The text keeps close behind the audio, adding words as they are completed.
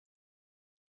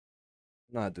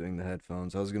Not doing the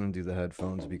headphones. I was gonna do the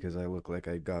headphones because I look like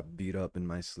I got beat up in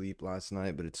my sleep last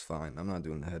night, but it's fine. I'm not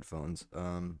doing the headphones.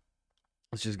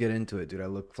 Let's just get into it, dude. I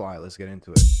look fly. Let's get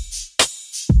into it.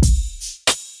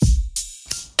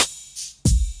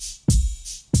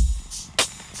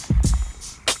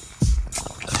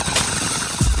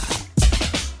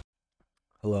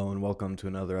 Hello and welcome to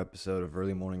another episode of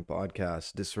Early Morning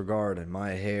Podcast. Disregard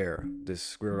my hair,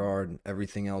 disregard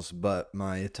everything else but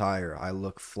my attire. I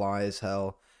look fly as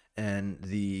hell, and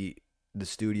the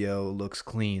studio looks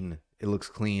clean. It looks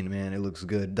clean, man. It looks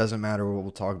good. Doesn't matter.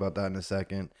 We'll talk about that in a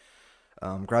second.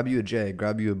 Grab you a J,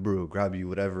 grab you a brew, grab you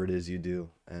whatever it is you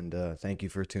do. And thank you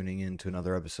for tuning in to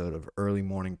another episode of Early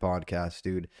Morning Podcast,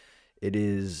 dude. It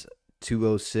is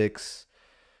 2:06,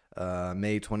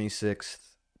 May 26th,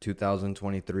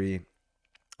 2023.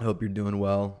 I hope you're doing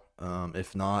well.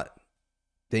 If not,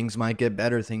 things might get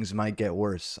better, things might get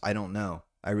worse. I don't know.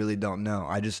 I really don't know.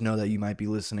 I just know that you might be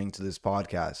listening to this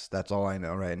podcast. That's all I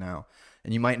know right now.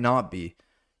 And you might not be.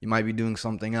 You might be doing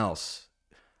something else.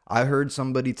 I heard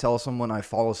somebody tell someone I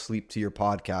fall asleep to your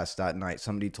podcast that night.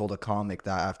 Somebody told a comic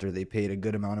that after they paid a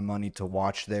good amount of money to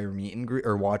watch their meet and greet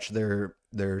or watch their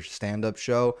stand-up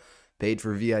show, paid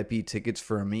for VIP tickets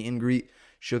for a meet and greet,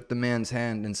 shook the man's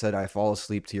hand and said, I fall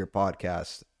asleep to your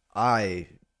podcast. I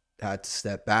had to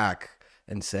step back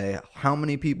and say, how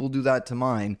many people do that to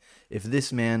mine if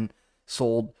this man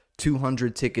sold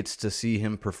 200 tickets to see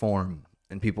him perform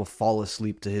and people fall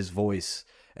asleep to his voice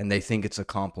and they think it's a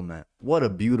compliment? What a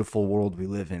beautiful world we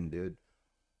live in, dude.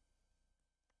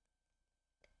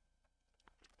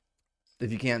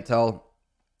 If you can't tell,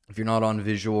 if you're not on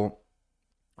visual,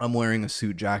 I'm wearing a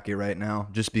suit jacket right now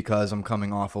just because I'm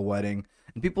coming off a wedding.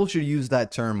 And people should use that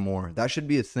term more. That should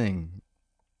be a thing.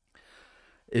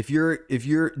 Do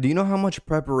you know how much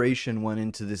preparation went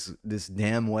into this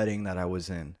damn wedding that I was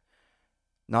in?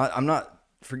 I'm not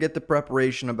Forget the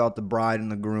preparation about the bride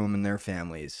and the groom and their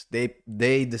families.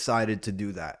 They decided to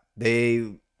do that.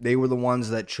 They were the ones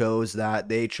that chose that.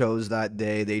 They chose that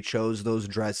day. They chose those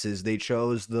dresses. They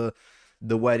chose the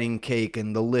wedding cake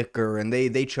and the liquor, and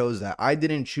they chose that. I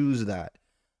didn't choose that.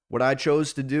 What I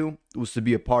chose to do was to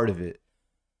be a part of it.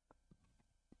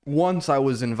 Once I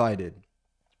was invited,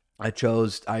 I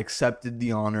accepted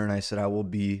the honor, and I said I will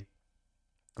be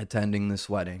attending this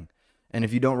wedding. And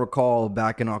if you don't recall,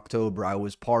 back in October, I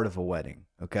was part of a wedding,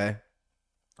 okay?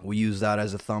 We used that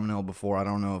as a thumbnail before. I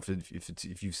don't know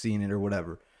if you've seen it or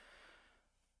whatever.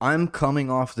 I'm coming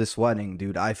off this wedding,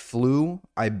 dude. I flew,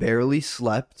 I barely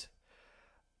slept,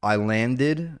 I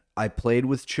landed, I played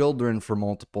with children for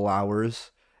multiple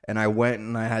hours, and I went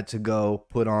and I had to go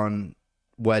put on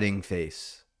wedding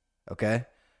face, okay?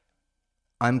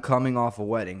 I'm coming off a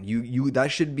wedding. You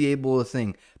that should be able to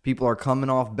think. People are coming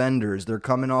off benders. They're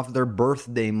coming off their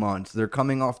birthday month. They're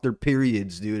coming off their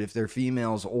periods, dude, if they're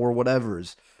females or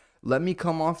whatever's. Let me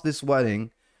come off this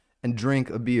wedding and drink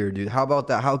a beer, dude. How about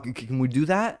that? How can we do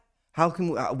that?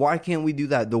 Why can't we do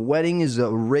that? The wedding is a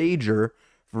rager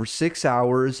for 6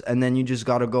 hours, and then you just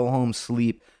got to go home,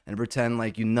 sleep, and pretend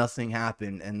like nothing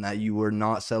happened and that you were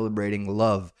not celebrating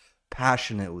love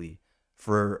passionately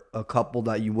for a couple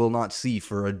that you will not see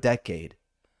for a decade.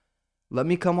 Let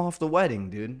me come off the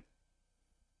wedding, dude.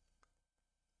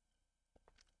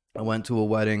 I went to a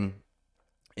wedding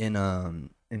in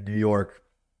New York.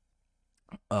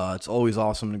 It's always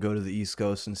awesome to go to the East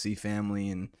Coast and see family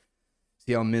and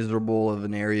see how miserable of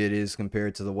an area it is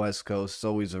compared to the West Coast. It's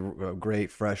always a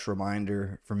great, fresh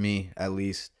reminder for me, at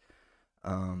least.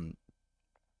 Um,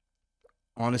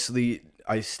 Honestly,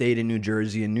 I stayed in New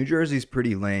Jersey, and New Jersey's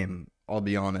pretty lame. I'll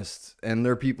be honest. And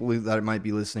there are people that might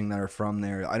be listening that are from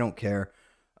there. I don't care.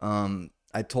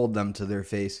 I told them to their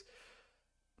face.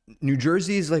 New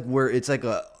Jersey is like where it's like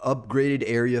a upgraded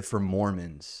area for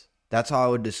Mormons. That's how I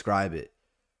would describe it.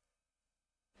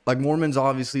 Like Mormons,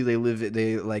 obviously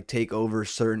they like take over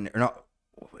certain, or not.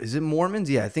 Is it Mormons?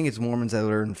 Yeah, I think it's Mormons that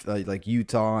are in like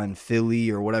Utah and Philly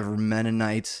or whatever,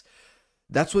 Mennonites.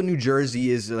 That's what New Jersey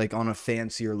is like on a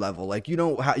fancier level. Like you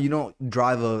don't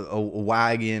drive a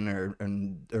wagon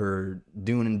or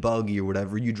dune and buggy or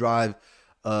whatever. You drive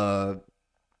a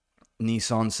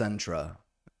Nissan Sentra,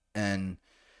 and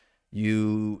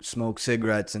you smoke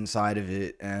cigarettes inside of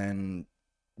it, and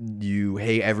you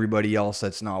hate everybody else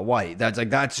that's not white.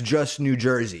 That's just New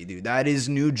Jersey, dude. That is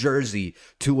New Jersey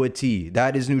to a T.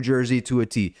 That is New Jersey to a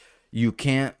T. You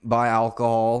can't buy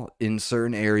alcohol in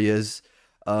certain areas.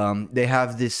 They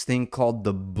have this thing called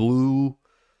the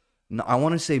I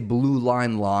want to say blue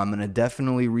line law. I'm going to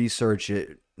definitely research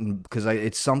it because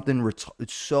it's something,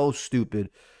 it's so stupid.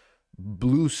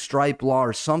 Blue stripe law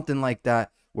or something like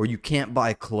that, where you can't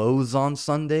buy clothes on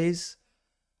Sundays.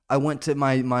 I went to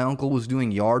my uncle was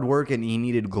doing yard work and he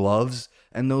needed gloves,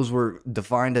 and those were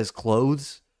defined as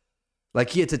clothes.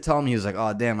 Like, he had to tell me, he was like,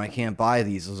 "Oh damn, I can't buy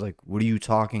these." I was like, "What are you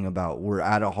talking about? We're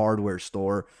at a hardware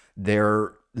store.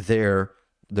 They're there.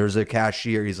 There's a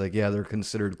cashier." He's like, "Yeah, they're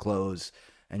considered clothes,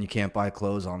 and you can't buy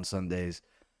clothes on Sundays."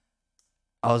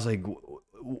 I was like,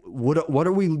 what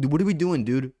are we doing,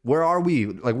 dude? Where are we?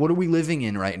 Like, what are we living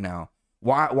in right now?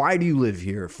 Why do you live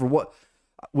here? For what?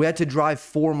 We had to drive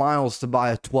 4 miles to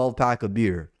buy a 12 pack of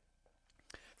beer.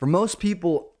 For most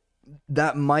people,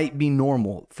 that might be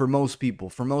normal. For most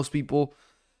people,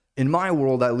 in my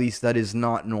world at least, that is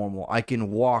not normal. I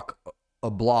can walk a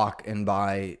block and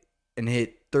buy and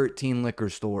hit 13 liquor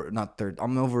store, not 13.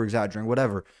 I'm over exaggerating,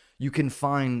 whatever. You can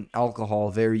find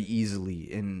alcohol very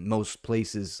easily in most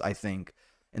places, I think,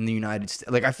 in the United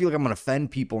States. Like, I feel like I'm gonna offend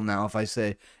people now if I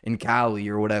say in Cali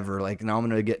or whatever. Like, now I'm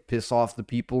gonna get pissed off the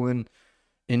people in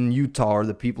Utah or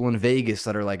the people in Vegas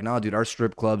that are like, "No, dude, our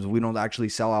strip clubs, we don't actually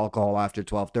sell alcohol after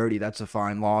 12:30. That's a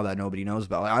fine law that nobody knows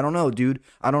about." Like, I don't know, dude.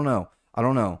 I don't know.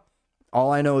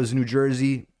 All I know is New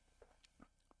Jersey,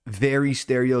 very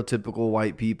stereotypical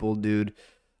white people, dude.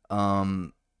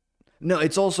 No,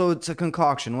 it's a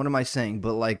concoction. What am I saying?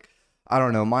 But like, I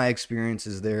don't know. My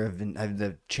experiences there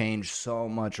have changed so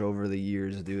much over the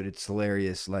years, dude. It's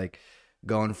hilarious. Like,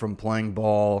 going from playing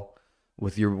ball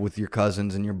with your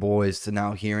cousins and your boys to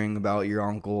now hearing about your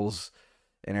uncles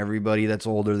and everybody that's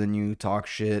older than you talk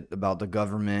shit about the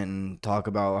government and talk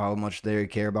about how much they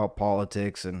care about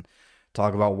politics and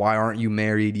talk about why aren't you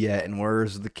married yet and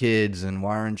where's the kids and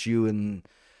why aren't you and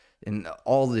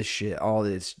all this shit, all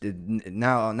this.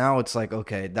 Now it's like,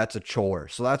 okay, that's a chore.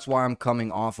 So that's why I'm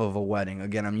coming off of a wedding.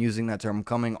 Again, I'm using that term. I'm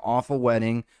coming off a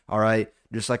wedding, all right?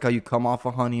 Just like how you come off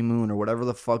a honeymoon or whatever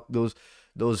the fuck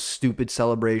those stupid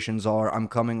celebrations are. I'm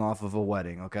coming off of a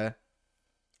wedding, okay?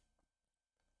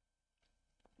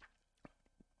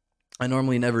 I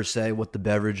normally never say what the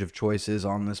beverage of choice is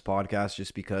on this podcast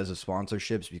just because of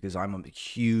sponsorships, because I'm a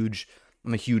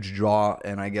huge draw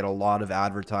and I get a lot of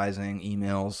advertising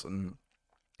emails and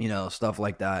stuff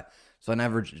like that. So I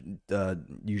never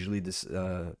usually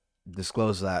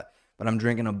disclose that. But I'm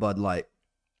drinking a Bud Light.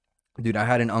 Dude, I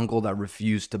had an uncle that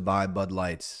refused to buy Bud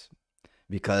Lights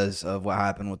because of what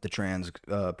happened with the trans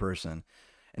person.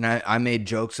 And I made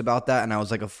jokes about that and I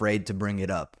was like afraid to bring it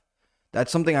up.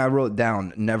 That's something I wrote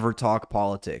down. Never talk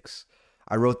politics.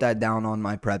 I wrote that down on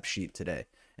my prep sheet today.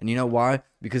 And you know why?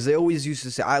 Because they always used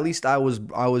to say, at least I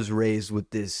was raised with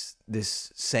this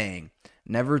saying,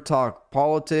 never talk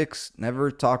politics,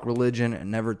 never talk religion, and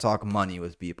never talk money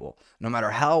with people. No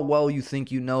matter how well you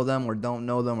think you know them or don't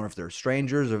know them, or if they're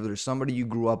strangers or if there's somebody you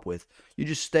grew up with, you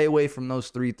just stay away from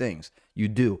those three things. You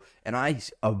do. And I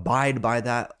abide by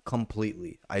that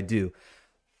completely. I do.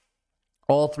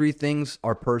 All three things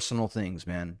are personal things,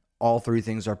 man. All three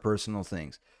things are personal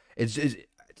things. It's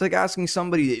like asking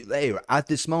somebody, "Hey, at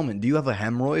this moment, do you have a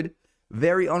hemorrhoid?"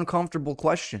 Very uncomfortable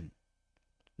question.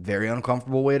 Very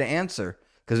uncomfortable way to answer.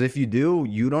 Because if you do,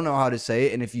 you don't know how to say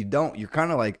it. And if you don't, you're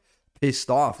kind of like pissed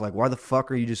off. Like, why the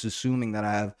fuck are you just assuming that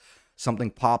I have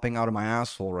something popping out of my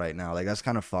asshole right now? Like, that's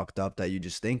kind of fucked up that you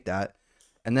just think that.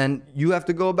 And then you have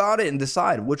to go about it and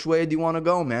decide, which way do you want to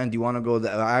go, man? Do you want to go the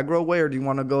aggro way or do you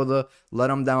want to go the let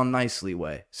them down nicely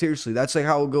way? Seriously, that's like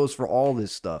how it goes for all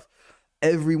this stuff.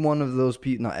 Every one of those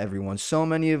people, not everyone, so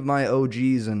many of my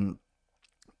OGs and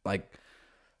like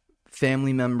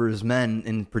family members, men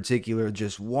in particular,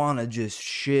 just want to just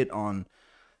shit on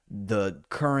the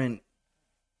current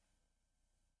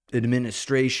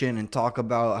administration and talk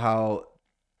about how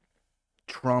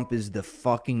Trump is the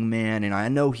fucking man. And I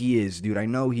know he is, dude. I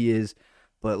know he is.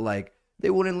 But like, they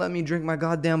wouldn't let me drink my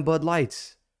goddamn Bud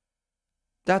Lights.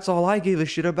 That's all I gave a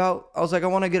shit about. I was like, I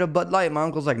want to get a Bud Light. My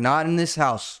uncle's like, not in this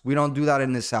house. We don't do that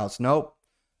in this house. Nope.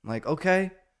 I'm like,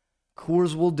 okay,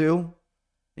 Coors will do.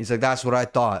 He's like, that's what I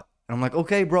thought. And I'm like,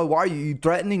 okay, bro, why are you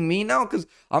threatening me now? Because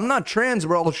I'm not trans,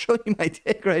 bro. I'll show you my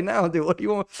dick right now, dude. What do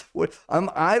you want?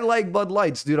 I like Bud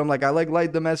Lights, dude. I'm like, I like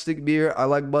light domestic beer. I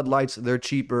like Bud Lights. They're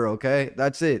cheaper, okay?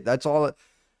 That's it. That's all.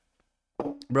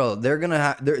 Bro, they're going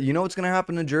to you know what's going to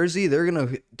happen in Jersey? They're going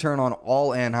to turn on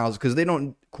all Anheuser because they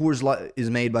don't, Coors Light is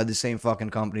made by the same fucking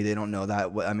company. They don't know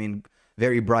that. I mean,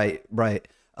 very bright.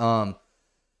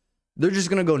 They're just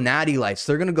going to go natty lights.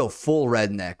 They're going to go full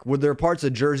redneck. Where there are parts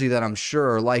of Jersey that I'm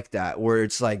sure are like that, where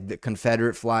it's like the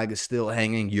Confederate flag is still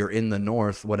hanging. You're in the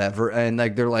North, whatever. And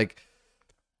like, they're like,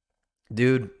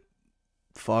 dude,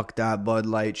 fuck that Bud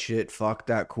Light shit. Fuck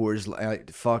that Coors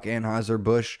Light. Fuck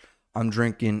Anheuser-Busch. I'm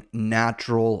drinking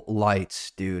natural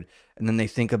lights, dude. And then they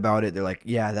think about it. They're like,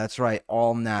 yeah, that's right.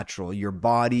 All natural. Your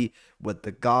body, what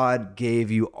the God gave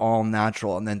you, all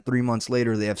natural. And then 3 months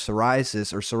later, they have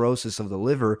psoriasis or cirrhosis of the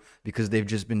liver because they've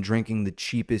just been drinking the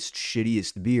cheapest,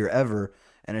 shittiest beer ever.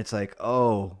 And it's like,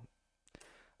 oh,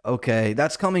 okay,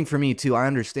 that's coming for me too. I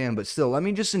understand. But still, let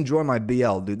me just enjoy my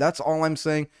BL, dude. That's all I'm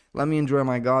saying. Let me enjoy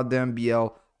my goddamn BL.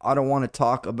 I don't want to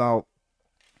talk about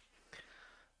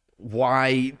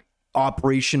why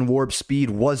Operation Warp Speed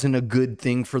wasn't a good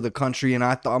thing for the country. And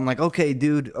I'm like, okay,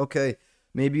 dude, okay,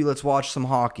 maybe let's watch some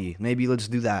hockey. Maybe let's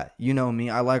do that. You know me.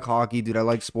 I like hockey, dude. I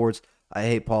like sports. I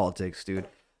hate politics, dude.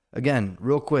 Again,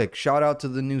 real quick, shout out to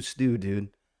the new stew, dude.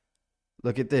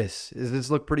 Look at this. Does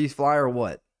this look pretty fly or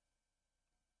what?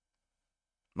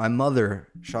 My mother,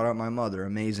 shout out my mother,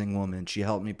 amazing woman. She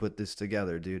helped me put this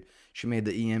together, dude. She made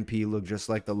the EMP look just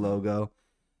like the logo.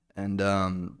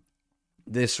 And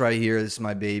this right here, this is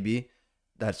my baby.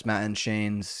 That's Matt and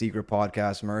Shane's secret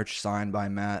podcast merch, signed by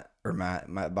Matt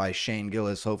by Shane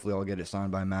Gillis. Hopefully I'll get it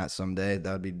signed by Matt someday.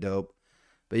 That'd be dope.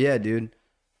 But yeah, dude,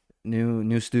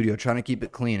 new studio. Trying to keep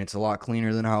it clean. It's a lot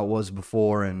cleaner than how it was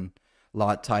before, and a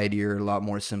lot tidier, a lot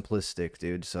more simplistic,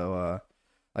 dude. So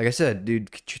like I said,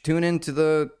 dude, tune into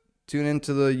the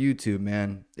YouTube,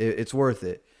 man. It's worth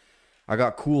it. I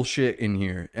got cool shit in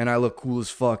here, and I look cool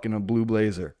as fuck in a blue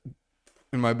blazer.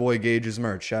 And my boy Gage's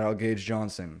merch. Shout out Gage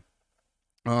Johnson.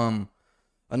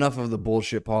 Enough of the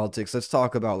bullshit politics. Let's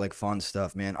talk about like fun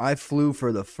stuff, man. I flew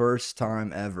for the first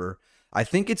time ever. I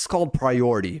think it's called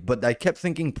priority, but I kept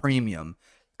thinking premium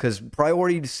because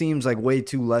priority seems like way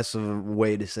too less of a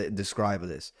way to describe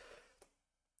this.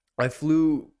 I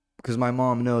flew because my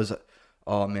mom knows.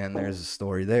 Oh man, there's a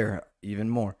story there. Even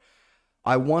more.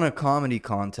 I won a comedy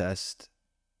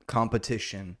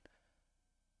competition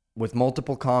with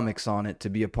multiple comics on it to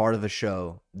be a part of a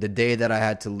show the day that I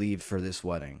had to leave for this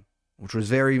wedding, which was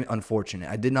very unfortunate.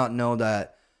 I did not know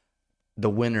that the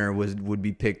winner would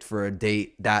be picked for a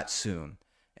date that soon.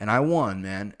 And I won,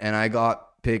 man. And I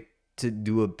got picked to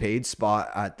do a paid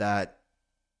spot at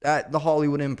the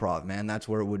Hollywood Improv, man. That's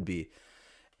where it would be.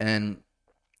 And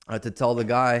I had to tell the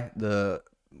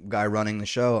guy running the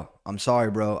show, I'm sorry,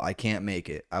 bro, I can't make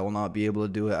it. I will not be able to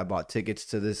do it. I bought tickets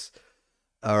to this,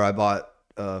 or I bought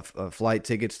flight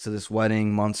tickets to this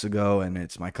wedding months ago, and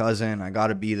it's my cousin. I got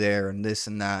to be there, and this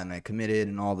and that, and I committed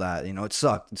and all that. You know, it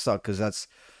sucked. It sucked because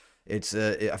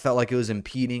I felt like it was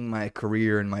impeding my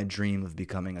career and my dream of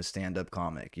becoming a stand-up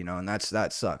comic. You know, and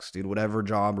that sucks, dude. Whatever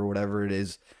job or whatever it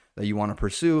is that you want to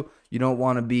pursue, you don't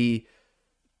want to be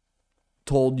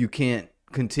told you can't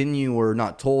continue, or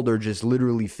not told, or just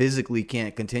literally physically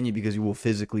can't continue because you will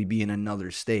physically be in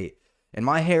another state. And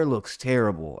my hair looks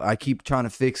terrible. I keep trying to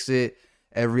fix it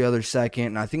every other second,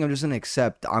 and I think I'm just gonna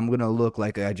accept I'm gonna look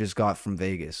like I just got from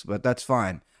Vegas, but that's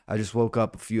fine. I just woke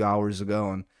up a few hours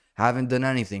ago and haven't done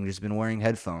anything, just been wearing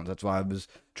headphones. That's why I was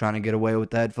trying to get away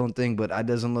with the headphone thing, but it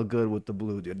doesn't look good with the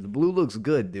blue, dude. The blue looks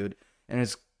good, dude, and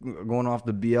it's going off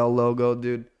the BL logo,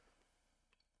 dude.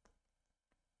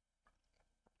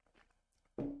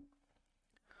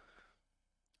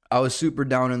 I was super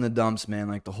down in the dumps, man,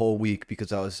 like the whole week,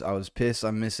 because I was pissed.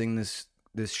 I'm missing this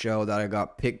show that I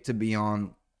got picked to be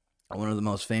on one of the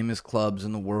most famous clubs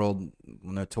in the world,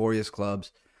 notorious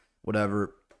clubs,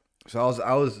 whatever. So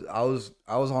I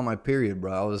was on my period,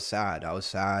 bro. I was sad,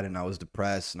 and I was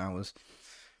depressed, and I was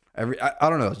I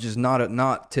don't know, it's just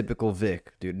not typical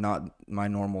Vic, dude, not my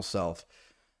normal self.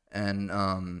 And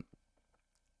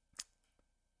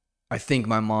I think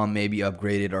my mom maybe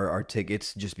upgraded our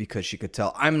tickets just because she could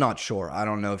tell. I'm not sure. I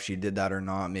don't know if she did that or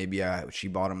not. Maybe she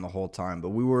bought them the whole time.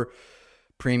 But we were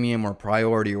premium or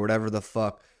priority or whatever the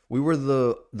fuck. We were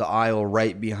the aisle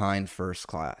right behind first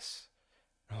class.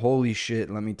 Holy shit,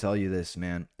 let me tell you this,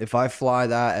 man. If I fly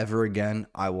that ever again,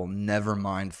 I will never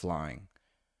mind flying.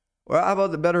 Or how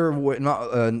about the better way,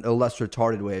 not a less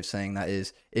retarded way of saying that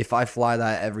is, if I fly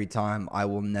that every time, I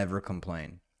will never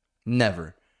complain.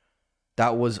 Never.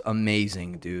 That was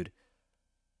amazing, dude.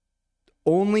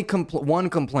 Only one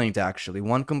complaint, actually.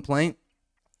 One complaint.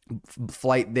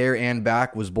 Flight there and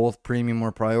back was both premium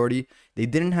or priority. They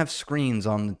didn't have screens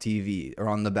on the TV or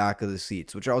on the back of the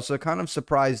seats, which I was kind of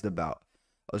surprised about.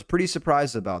 I was pretty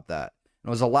surprised about that. It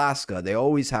was Alaska. They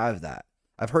always have that.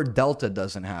 I've heard Delta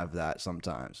doesn't have that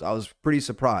sometimes. I was pretty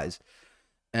surprised.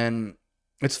 And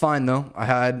it's fine, though. I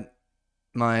had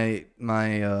my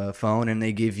phone, and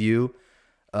they give you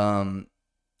a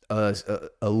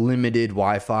limited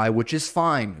Wi-Fi, which is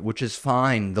fine.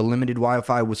 The limited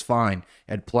Wi-Fi was fine.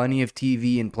 It had plenty of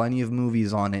TV and plenty of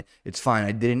movies on it. It's fine.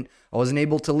 I wasn't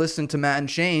able to listen to Matt and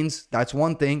Shane's. That's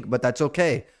one thing, but that's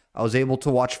okay. I was able to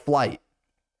watch Flight.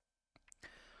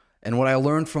 And what I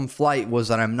learned from Flight was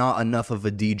that I'm not enough of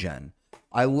a degen.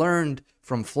 I learned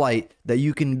from Flight that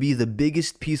you can be the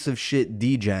biggest piece of shit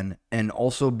degen and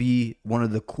also be one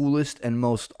of the coolest and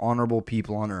most honorable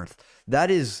people on earth. That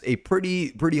is a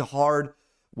pretty hard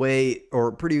way,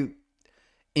 or pretty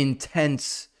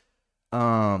intense,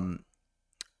 what's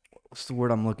the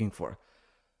word I'm looking for?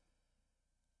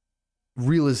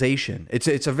 Realization.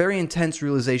 It's a very intense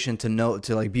realization to know,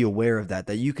 to like be aware of that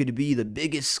you could be the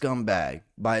biggest scumbag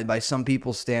by some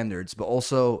people's standards, but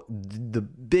also the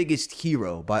biggest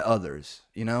hero by others,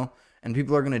 you know? And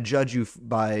people are going to judge you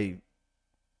by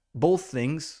both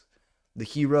things, the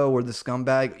hero or the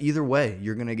scumbag. Either way,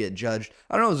 you're going to get judged.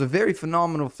 I don't know, it's a very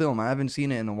phenomenal film. I haven't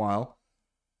seen it in a while.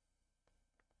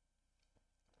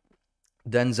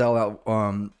 Denzel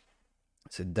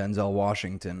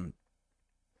Washington,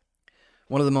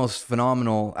 one of the most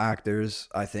phenomenal actors,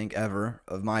 I think, ever,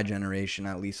 of my generation,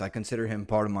 at least. I consider him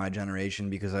part of my generation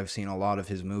because I've seen a lot of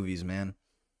his movies, man.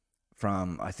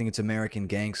 From, I think it's American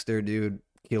Gangster, dude,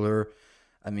 Killer,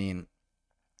 I mean,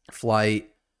 Flight.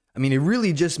 I mean, it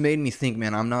really just made me think,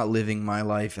 man, I'm not living my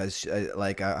life as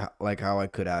like how I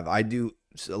could have. I do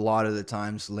a lot of the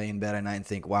times lay in bed at night and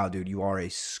think, wow, dude, you are a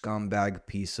scumbag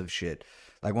piece of shit.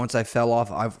 Like once I fell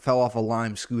off a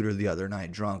Lime scooter the other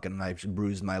night drunk, and I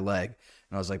bruised my leg.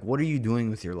 And I was like, what are you doing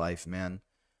with your life, man?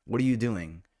 What are you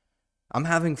doing? I'm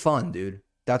having fun, dude.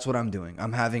 That's what I'm doing.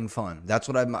 I'm having fun. That's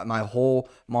what my whole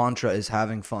mantra is,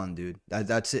 having fun, dude.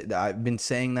 That's it. I've been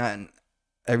saying that and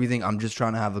everything. I'm just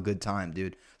trying to have a good time,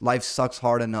 dude. Life sucks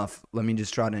hard enough. Let me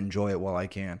just try to enjoy it while I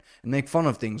can and make fun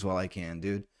of things while I can,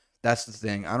 dude. That's the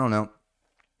thing. I don't know.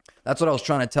 That's what I was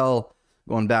trying to tell,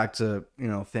 going back to, you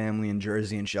know, family in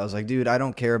Jersey and shit. I was like, dude, I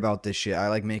don't care about this shit. I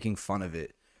like making fun of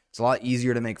it. It's a lot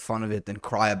easier to make fun of it than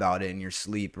cry about it in your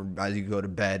sleep or as you go to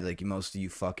bed, like most of you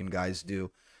fucking guys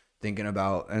do, thinking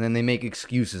about. And then they make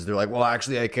excuses. They're like, well,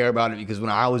 actually, I care about it because when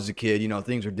I was a kid, you know,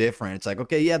 things were different. It's like,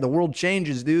 okay, yeah, the world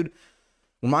changes, dude.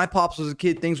 When my pops was a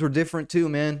kid, things were different too,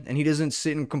 man. And he doesn't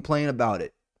sit and complain about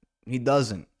it. He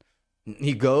doesn't.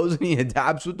 He goes and he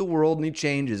adapts with the world and he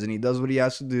changes and he does what he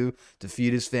has to do to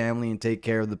feed his family and take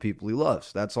care of the people he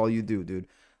loves. That's all you do, dude.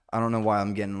 I don't know why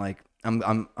I'm getting like,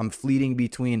 I'm fleeting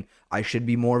between I should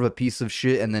be more of a piece of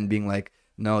shit and then being like,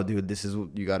 no, dude, this is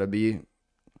what you gotta be.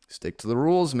 Stick to the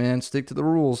rules, man. Stick to the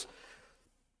rules.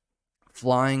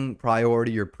 Flying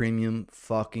priority or premium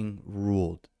fucking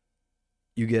ruled.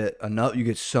 You get enough. You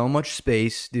get so much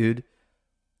space, dude.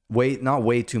 Not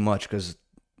way too much, because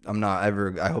I'm not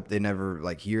ever. I hope they never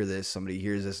like hear this. Somebody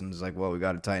hears this and is like, well, we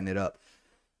got to tighten it up.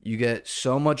 You get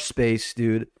so much space,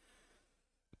 dude.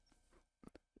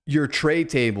 Your tray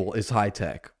table is high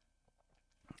tech.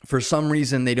 For some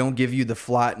reason, they don't give you the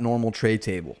flat normal tray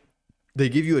table. They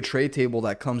give you a tray table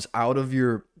that comes out of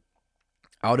your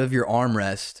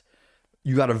armrest.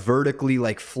 You got to vertically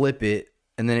like flip it,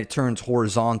 and then it turns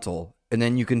horizontal, and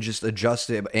then you can just adjust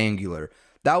it angular.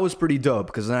 That was pretty dope,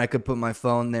 because then I could put my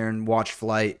phone there and watch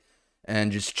Flight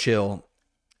and just chill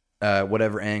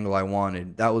whatever angle I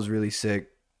wanted. That was really sick.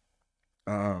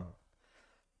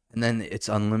 And then it's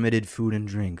unlimited food and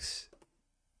drinks.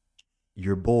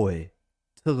 Your boy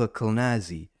took a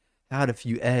Klonazzy, had a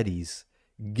few Eddies.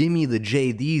 Gimme the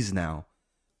JDs now.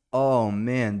 Oh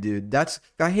man, dude,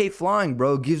 I hate flying,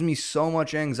 bro. It gives me so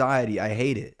much anxiety. I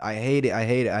hate it. I hate it. I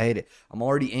hate it. I hate it. I'm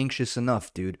already anxious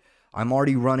enough, dude. I'm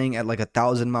already running at like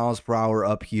 1,000 miles per hour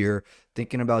up here,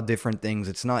 thinking about different things.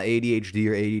 It's not ADHD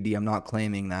or ADD. I'm not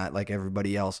claiming that like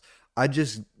everybody else. I'm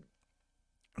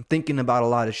thinking about a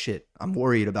lot of shit. I'm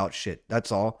worried about shit.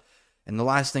 That's all. And the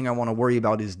last thing I want to worry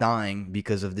about is dying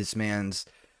because of this man's.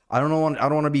 I don't want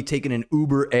to be taking an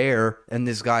Uber Air and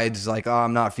this guy's like, oh,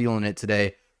 I'm not feeling it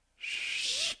today.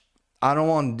 I don't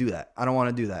want to do that. I don't want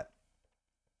to do that.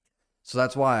 So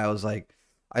that's why I was like,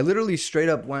 I literally straight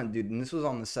up went, dude, and this was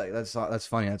on the second. That's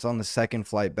funny. It's on the second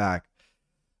flight back,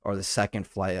 or the second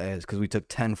flight is, because we took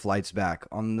 10 flights back.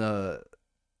 On the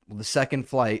second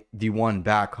flight, the one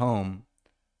back home.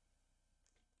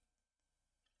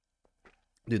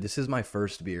 Dude, this is my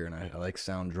first beer, and I like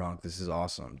sound drunk. This is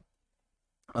awesome.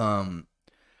 The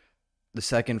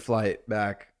second flight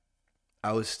back,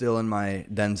 I was still in my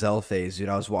Denzel phase, dude.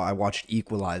 I watched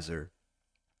Equalizer.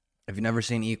 If you've never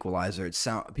seen Equalizer,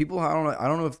 people. I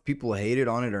don't know if people hated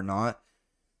on it or not.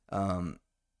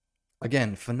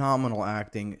 Again, phenomenal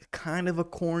acting. Kind of a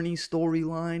corny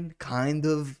storyline, kind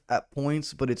of at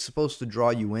points, but it's supposed to draw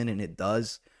you in, and it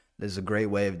does. There's a great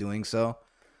way of doing so.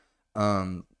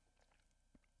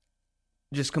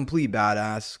 Just complete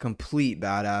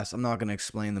badass. I'm not gonna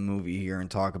explain the movie here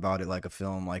and talk about it like a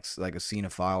film, like a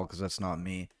cinephile, because that's not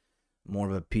me. More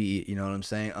of a P, you know what I'm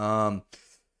saying?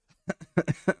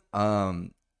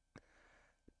 um,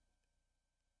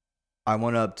 I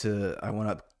went up to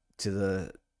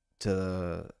the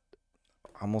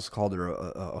I almost called her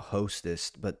a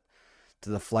hostess, but to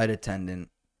the flight attendant.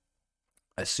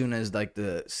 As soon as like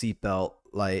the seatbelt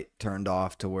light turned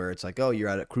off to where it's like, oh, you're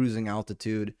at a cruising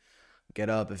altitude, get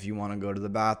up if you want to go to the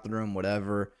bathroom,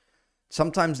 whatever.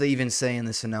 Sometimes they even say in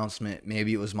this announcement,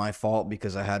 maybe it was my fault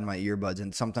because I had my earbuds,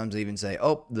 and sometimes they even say,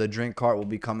 oh, the drink cart will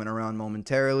be coming around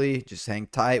momentarily, just hang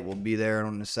tight, we'll be there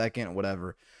in a second,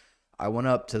 whatever. I went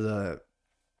up to the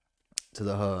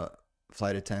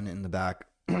flight attendant in the back.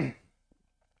 I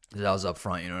was up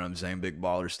front, you know what I'm saying? Big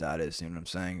baller status, you know what I'm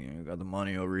saying? You got the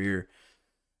money over here.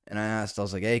 And I asked, I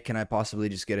was like, hey, can I possibly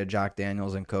just get a Jack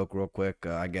Daniels and Coke real quick?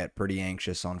 I get pretty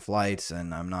anxious on flights,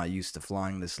 and I'm not used to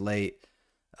flying this late.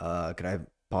 Could I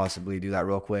possibly do that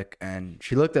real quick? And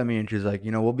she looked at me and she's like,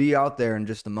 we'll be out there in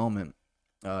just a moment.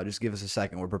 Just give us a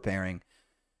second. We're preparing.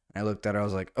 And I looked at her. I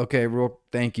was like, okay,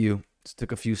 thank you. Just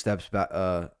took a few steps back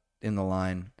in the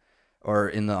line or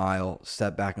in the aisle,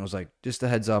 stepped back and was like, just a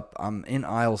heads up, I'm in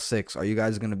aisle 6. Are you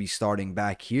guys going to be starting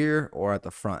back here or at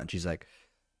the front? And she's like,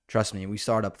 trust me, we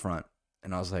start up front.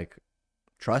 And I was like,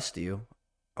 trust you?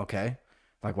 Okay.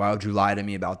 Like, why would you lie to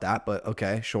me about that? But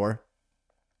okay, sure.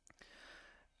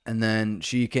 And then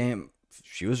she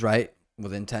was right.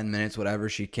 Within 10 minutes, whatever,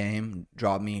 she came,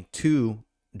 dropped me 2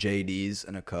 JDs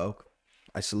and a Coke.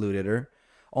 I saluted her.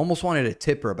 Almost wanted to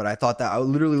tip her, but I thought that I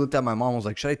literally looked at my mom, was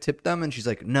like, should I tip them? And she's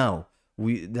like, no,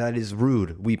 that is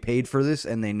rude. We paid for this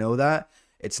and they know that.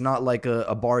 It's not like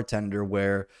a bartender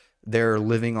where they're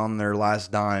living on their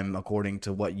last dime according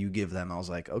to what you give them. I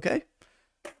was like, okay.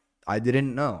 I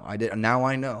didn't know. Now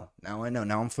I know. Now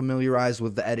I'm familiarized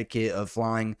with the etiquette of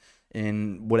flying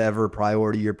in whatever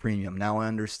priority or premium. Now I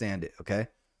understand it, okay?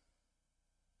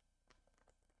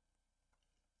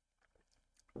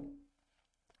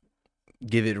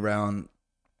 Give it around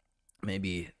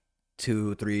maybe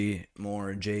 2, 3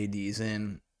 more JDs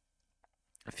in.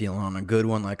 Feeling on a good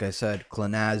one, like I said,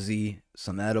 Clonazzi,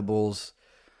 some edibles.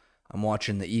 I'm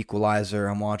watching The Equalizer.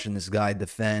 I'm watching this guy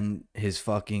defend his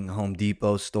fucking Home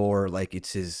Depot store like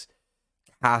it's his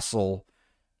castle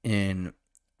in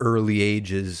early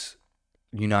ages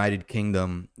United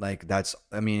Kingdom. Like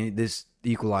this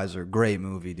Equalizer, great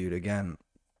movie, dude. Again,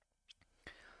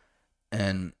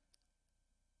 and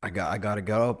I gotta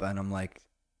go up, and I'm like,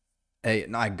 hey,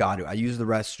 no, I got to. I use the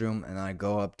restroom, and I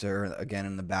go up to her again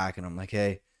in the back, and I'm like,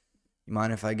 hey, you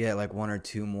mind if I get like 1 or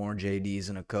 2 more JDs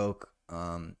and a Coke?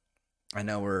 I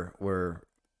know we're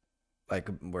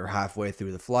halfway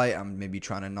through the flight. I'm maybe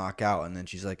trying to knock out, and then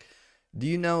she's like, do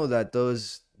you know that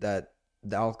the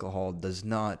alcohol does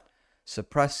not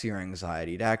suppress your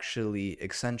anxiety? It actually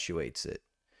accentuates it.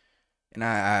 And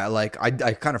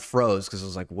I kind of froze because I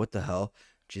was like, what the hell?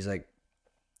 She's like,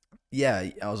 yeah.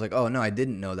 I was like, oh no, I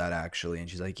didn't know that actually. And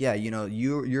she's like, yeah,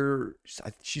 you're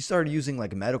she started using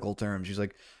like medical terms. She's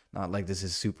like, not like this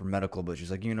is super medical, but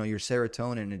she's like, your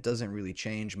serotonin, it doesn't really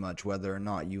change much whether or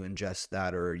not you ingest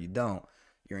that or you don't.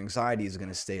 Your anxiety is going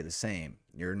to stay the same.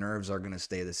 Your nerves are going to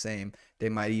stay the same. They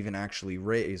might even actually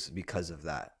raise because of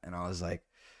that. And I was like,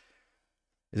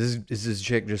 is this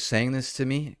chick just saying this to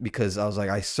me? Because I was like,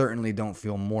 I certainly don't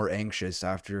feel more anxious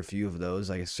after a few of those.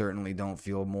 I certainly don't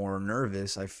feel more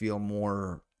nervous. I feel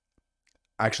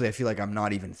like I'm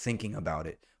not even thinking about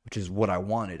it, which is what I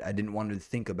wanted. I didn't want to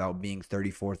think about being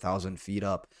 34,000 feet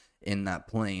up in that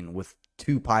plane with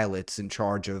 2 pilots in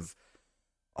charge of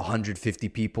 150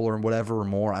 people or whatever or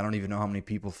more. I don't even know how many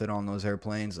people fit on those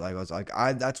airplanes. Like, I was like,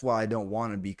 that's why I don't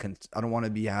want to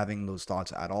be having those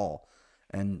thoughts at all.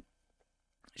 And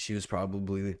she was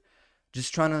probably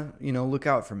just trying to, look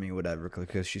out for me, whatever.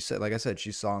 Because she said, like I said,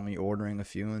 she saw me ordering a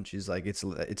few, and she's like, it's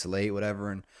late,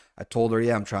 whatever. And I told her,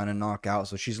 yeah, I'm trying to knock out.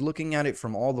 So she's looking at it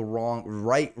from all the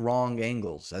wrong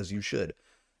angles, as you should,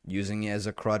 using it as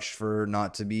a crutch for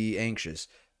not to be anxious,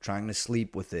 trying to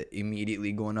sleep with it,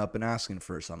 immediately going up and asking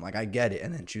for something. Like, I get it.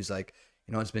 And then she was like,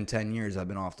 it's been 10 years I've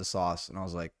been off the sauce. And I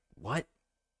was like, what?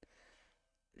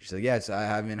 She's like, yes, I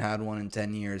haven't had one in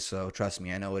 10 years, so trust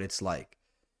me, I know what it's like.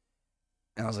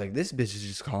 And I was like, this bitch is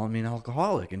just calling me an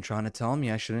alcoholic and trying to tell me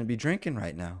I shouldn't be drinking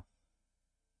right now.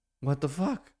 What the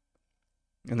fuck?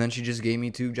 And then she just gave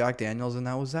me 2 Jack Daniels, and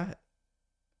that was that.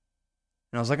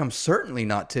 And I was like, I'm certainly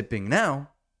not tipping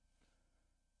now.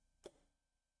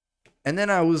 And then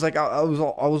I was like, I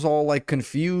was all like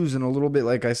confused and a little bit,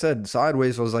 like I said,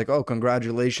 sideways. So I was like, oh,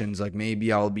 congratulations. Like,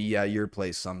 maybe I'll be at your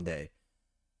place someday.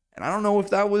 And I don't know if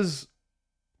that was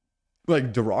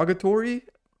like derogatory.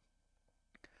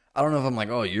 I don't know if I'm like,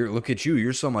 oh, look at you.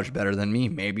 You're so much better than me.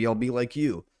 Maybe I'll be like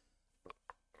you.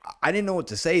 I didn't know what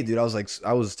to say, dude. I was like,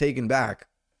 I was taken back.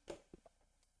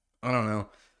 I don't know.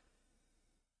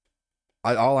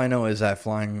 All I know is that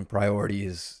flying priority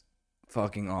is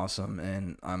fucking awesome,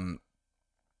 and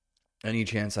any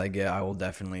chance I get, I will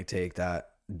definitely take that.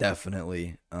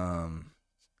 Definitely.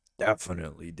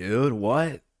 Definitely, dude.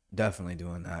 What? Definitely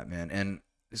doing that, man. And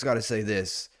just gotta say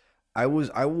this. I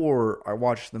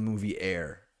watched the movie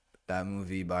Air. That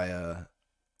movie by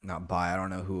not by, I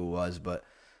don't know who it was, but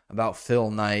about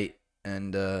Phil Knight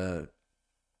and the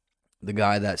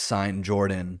guy that signed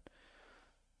Jordan.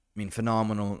 I mean,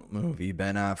 phenomenal movie.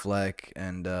 Ben Affleck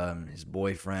and his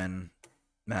boyfriend,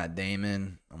 Matt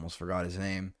Damon. Almost forgot his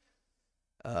name.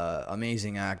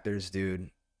 Amazing actors,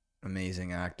 dude.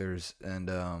 Amazing actors. And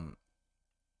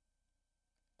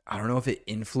I don't know if it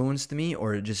influenced me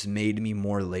or it just made me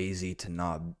more lazy to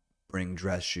not bring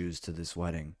dress shoes to this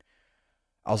wedding.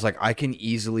 I was like, I can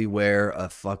easily wear a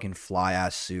fucking fly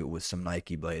ass suit with some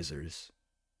Nike Blazers.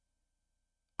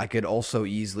 I could also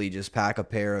easily just pack a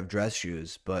pair of dress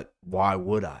shoes, but why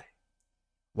would I?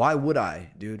 Why would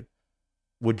I, dude?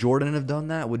 Would Jordan have done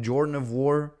that? Would Jordan have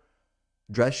wore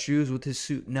dress shoes with his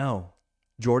suit? No.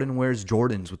 Jordan wears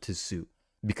Jordans with his suit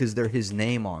because they're his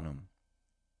name on them.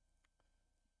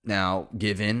 Now,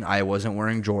 given I wasn't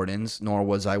wearing Jordans, nor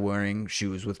was I wearing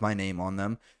shoes with my name on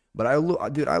them, but I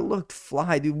looked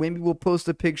fly, dude. Maybe we'll post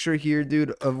a picture here,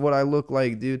 dude, of what I look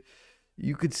like, dude.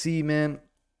 You could see, man.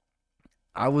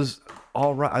 I was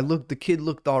all right. The kid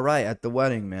looked all right at the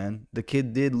wedding, man. The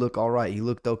kid did look all right. He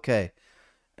looked okay.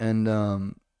 And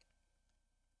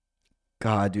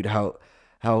God, dude,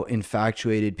 how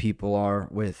infatuated people are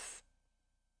with.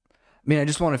 I mean, I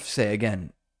just want to say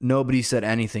again, nobody said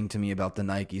anything to me about the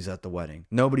Nikes at the wedding.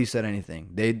 Nobody said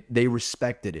anything. They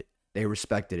respected it. They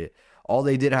respected it. All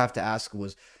they did have to ask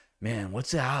was, man,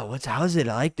 how's it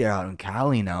like there out in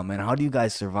Cali now, man? How do you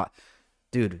guys survive?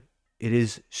 Dude, it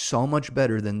is so much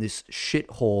better than this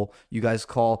shithole you guys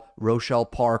call Rochelle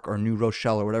Park or New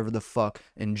Rochelle or whatever the fuck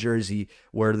in Jersey,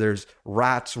 where there's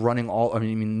rats running I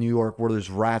mean, New York, where there's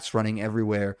rats running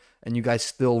everywhere, and you guys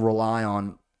still rely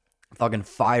on fucking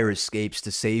fire escapes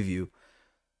to save you.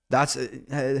 That's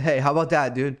Hey, how about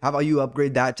that, dude? How about you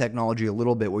upgrade that technology a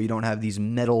little bit where you don't have these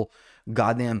metal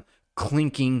goddamn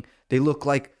clinking. They look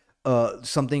like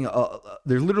something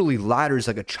they're literally ladders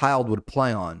like a child would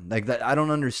play on. Like that I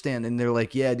don't understand. And they're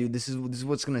like, "Yeah, dude, this is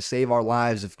what's going to save our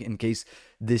lives if in case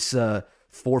this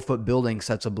 4-foot building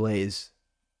sets ablaze."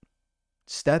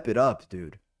 Step it up,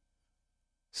 dude.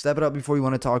 Step it up before you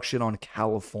want to talk shit on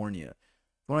California.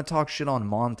 If you want to talk shit on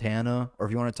Montana, or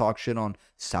if you want to talk shit on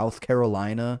South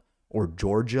Carolina or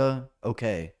Georgia,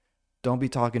 okay. Don't be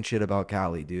talking shit about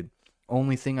Cali, dude.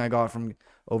 Only thing I got from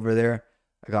over there,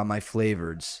 I got my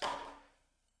flavoreds.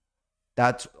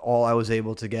 That's all I was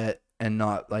able to get and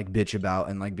not like bitch about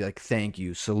and like be like, thank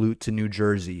you. Salute to New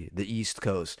Jersey, the East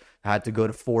Coast. I had to go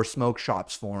to 4 smoke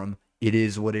shops for them. It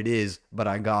is what it is, but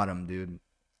I got them, dude.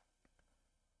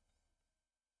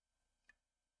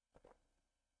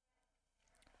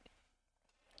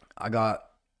 I got,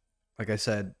 like I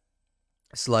said,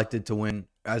 selected to win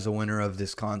as a winner of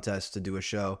this contest to do a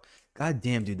show. God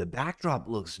damn, dude, the backdrop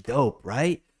looks dope,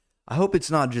 right? I hope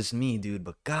it's not just me, dude,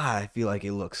 but God, I feel like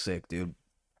it looks sick, dude.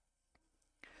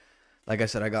 Like I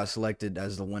said, I got selected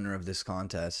as the winner of this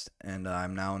contest, and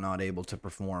I'm now not able to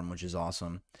perform, which is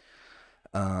awesome.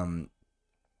 Um,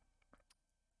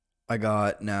 I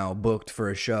got now booked for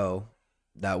a show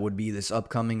that would be this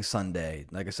upcoming Sunday.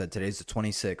 Like I said, today's the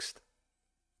 26th,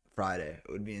 Friday.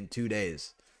 It would be in 2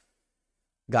 days.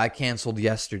 Guy canceled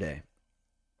yesterday.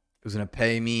 He was going to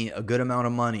pay me a good amount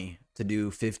of money to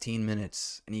do 15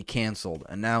 minutes, and he canceled.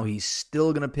 And now he's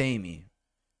still going to pay me.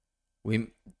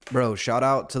 Bro, shout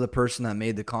out to the person that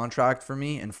made the contract for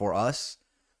me and for us.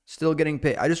 Still getting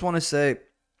paid. I just want to say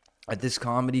that this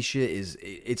comedy shit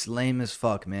it's lame as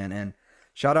fuck, man. And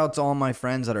shout out to all my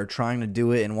friends that are trying to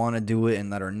do it and want to do it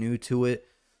and that are new to it.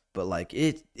 But like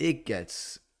it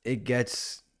gets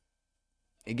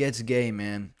gay,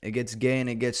 man. It gets gay and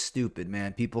it gets stupid,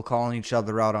 man. People calling each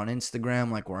other out on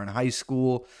Instagram like we're in high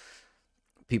school.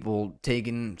 People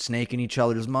snaking each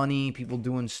other's money. People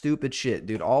doing stupid shit,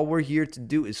 dude. All we're here to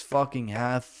do is fucking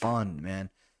have fun, man.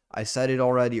 I said it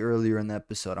already earlier in the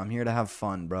episode. I'm here to have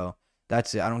fun, bro.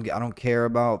 That's it. I don't care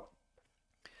about.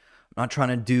 I'm not trying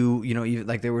to do, even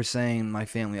like they were saying, my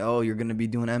family. Oh, you're gonna be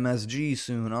doing MSG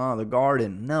soon. Oh, the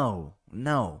Garden. No.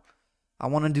 I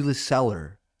want to do the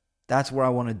Cellar. That's where I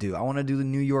want to do. I want to do the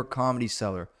New York Comedy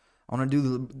Cellar. I want to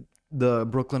do the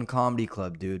Brooklyn Comedy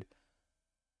Club, dude.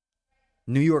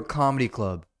 New York Comedy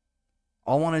Club.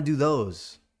 I want to do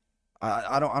those.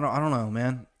 I don't know,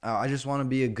 man. I just want to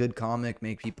be a good comic,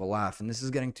 make people laugh. And this is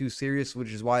getting too serious,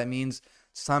 which is why it means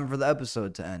it's time for the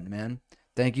episode to end, man.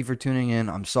 Thank you for tuning in.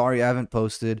 I'm sorry I haven't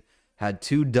posted. Had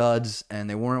 2 duds, and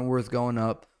they weren't worth going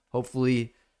up.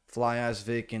 Hopefully, Fly Ass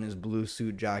Vic in his blue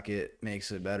suit jacket makes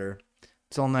it better.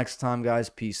 Until next time, guys.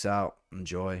 Peace out.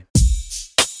 Enjoy.